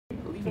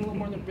even a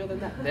little more real than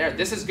that. There,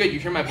 this is good. You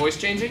hear my voice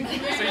changing? So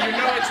you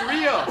know it's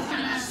real.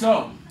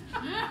 So,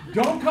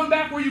 don't come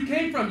back where you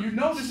came from. You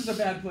know this is a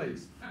bad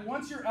place.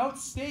 Once you're out,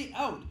 stay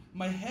out.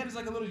 My head is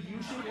like a little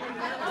U-shape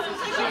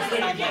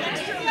right there.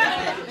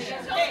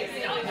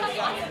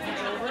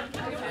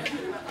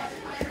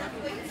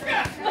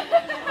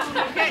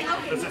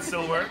 Does it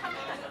still work?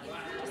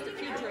 Just a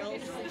few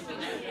drills.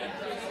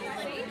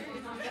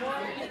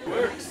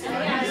 Works.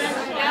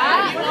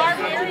 Yeah, you are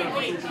very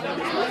weak.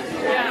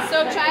 So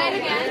try it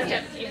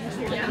again.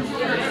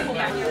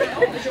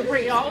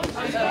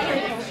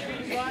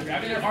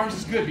 Grabbing their arms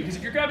is good, because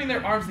if you're grabbing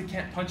their arms, they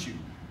can't punch you.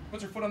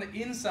 Puts her foot on the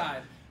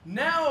inside.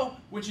 Now,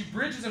 when she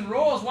bridges and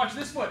rolls, watch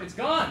this foot. It's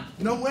gone.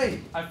 No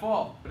way. I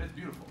fall, but it's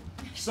beautiful.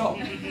 So, all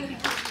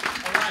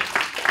right.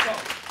 So,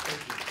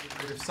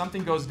 if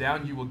something goes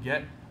down, you will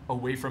get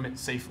away from it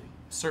safely.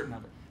 Certain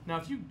of it. Now,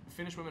 if you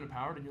finish Women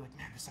Empowered and you're like,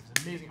 man, this stuff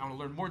is amazing. I want to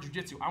learn more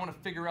jiu-jitsu. I want to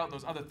figure out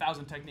those other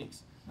 1,000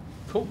 techniques.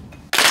 Cool.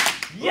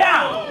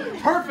 Yeah!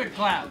 Perfect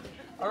clap.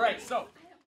 All right, so.